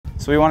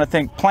So we want to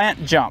think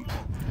plant, jump,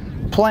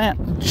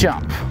 plant,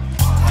 jump.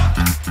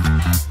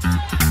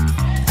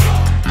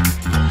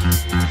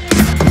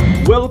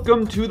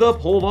 Welcome to the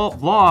pole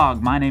vault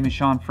vlog. My name is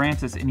Shawn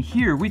Francis, and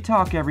here we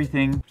talk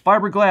everything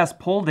fiberglass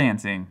pole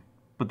dancing,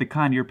 but the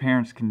kind your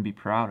parents can be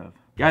proud of.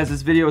 Guys,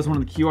 this video is one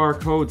of the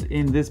QR codes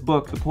in this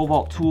book, the Pole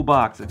Vault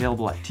Toolbox,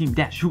 available at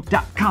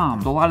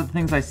team-hoot.com. So a lot of the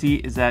things I see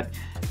is that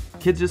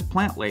kids just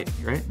plant late,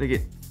 right? They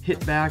get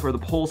hit back, or the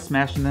pole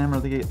smashing them, or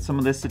they get some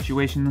of this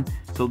situation.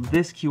 So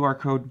this QR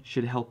code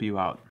should help you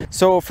out.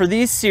 So for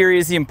these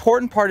series, the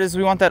important part is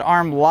we want that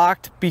arm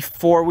locked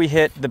before we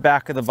hit the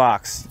back of the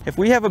box. If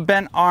we have a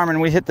bent arm and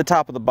we hit the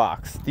top of the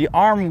box, the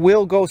arm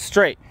will go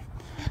straight.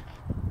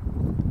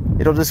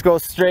 It'll just go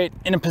straight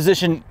in a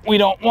position we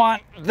don't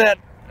want. That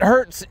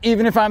hurts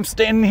even if I'm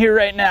standing here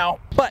right now.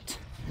 But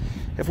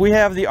if we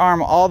have the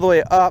arm all the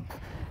way up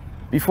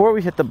before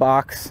we hit the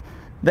box,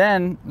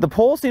 then the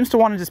pole seems to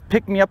want to just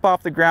pick me up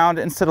off the ground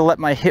instead of let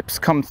my hips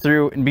come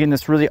through and be in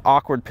this really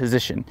awkward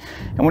position.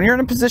 And when you're in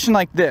a position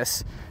like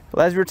this,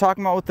 as we were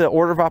talking about with the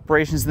order of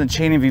operations and the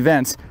chain of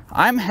events,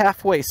 I'm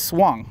halfway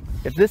swung.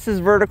 If this is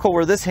vertical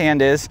where this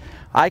hand is,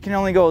 I can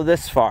only go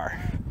this far,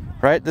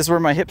 right? This is where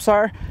my hips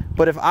are.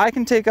 But if I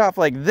can take off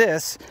like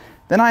this,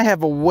 then I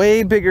have a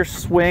way bigger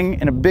swing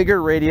and a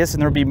bigger radius,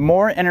 and there'll be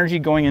more energy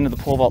going into the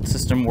pole vault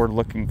system we're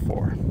looking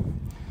for.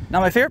 Now,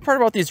 my favorite part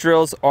about these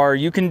drills are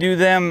you can do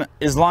them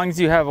as long as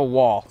you have a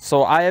wall.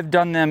 So I have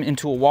done them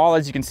into a wall.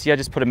 As you can see, I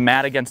just put a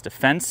mat against a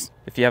fence.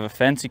 If you have a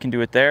fence, you can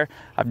do it there.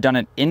 I've done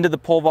it into the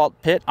pole vault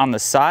pit on the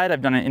side.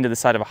 I've done it into the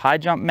side of a high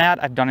jump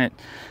mat. I've done it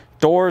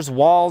doors,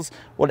 walls,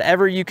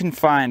 whatever you can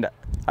find.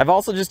 I've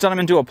also just done them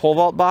into a pole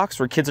vault box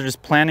where kids are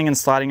just planting and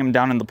sliding them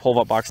down in the pole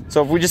vault box.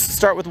 So if we just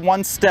start with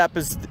one step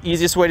is the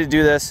easiest way to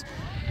do this.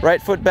 Right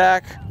foot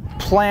back,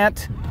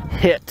 plant,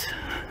 hit.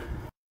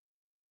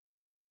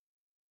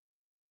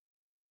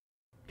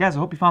 Guys, I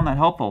hope you found that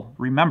helpful.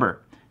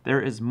 Remember, there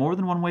is more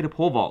than one way to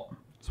pole vault.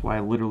 That's why I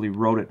literally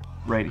wrote it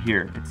right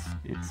here.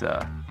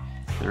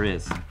 There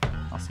is.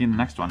 I'll see you in the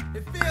next one.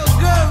 It feels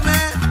good,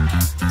 man.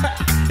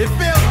 It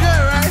feels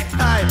good, right?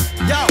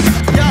 Yo,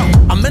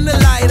 I'm in the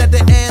light at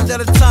the end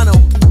of the tunnel.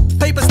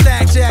 Paper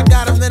stacks, yeah, I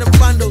got them in the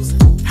bundles.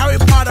 Harry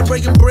Potter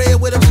breaking bread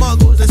with a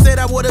muggle. They said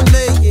I would've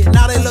made it,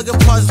 now they looking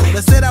puzzled.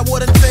 They said I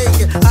would've